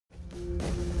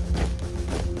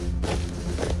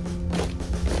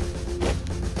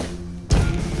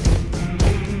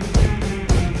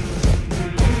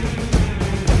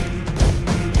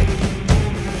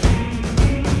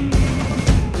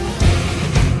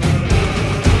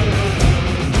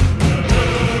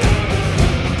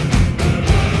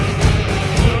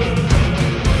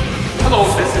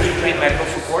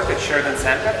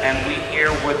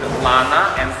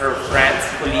her friends,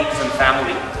 colleagues, and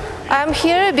family? I'm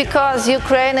here because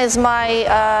Ukraine is my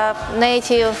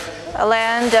native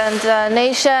land and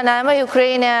nation. I'm a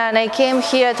Ukrainian. I came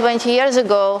here 20 years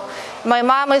ago. My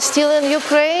mom is still in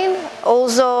Ukraine,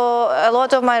 also a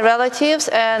lot of my relatives,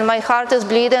 and my heart is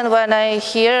bleeding when I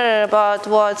hear about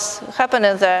what's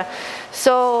happening there.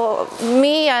 So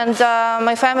me and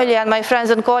my family and my friends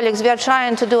and colleagues, we are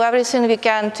trying to do everything we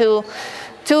can to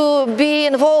be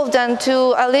involved and to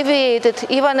alleviate it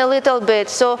even a little bit.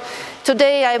 So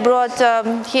today I brought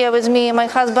here with me my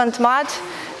husband Matt,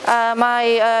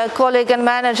 my colleague and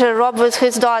manager Rob with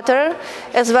his daughter,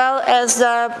 as well as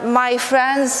my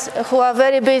friends who are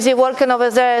very busy working over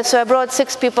there. So I brought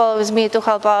 6 people with me to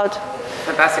help out.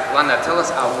 Fantastic. Lana, tell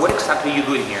us what exactly are you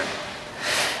doing here?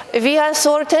 We are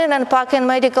sorting and packing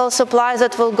medical supplies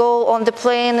that will go on the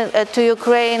plane to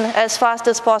Ukraine as fast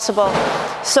as possible.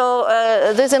 So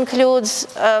this includes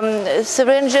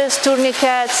syringes,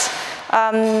 tourniquets,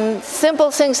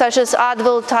 simple things such as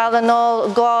Advil,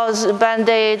 Tylenol, gauze,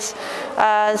 Band-Aids,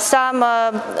 some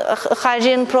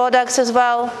hygiene products as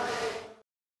well.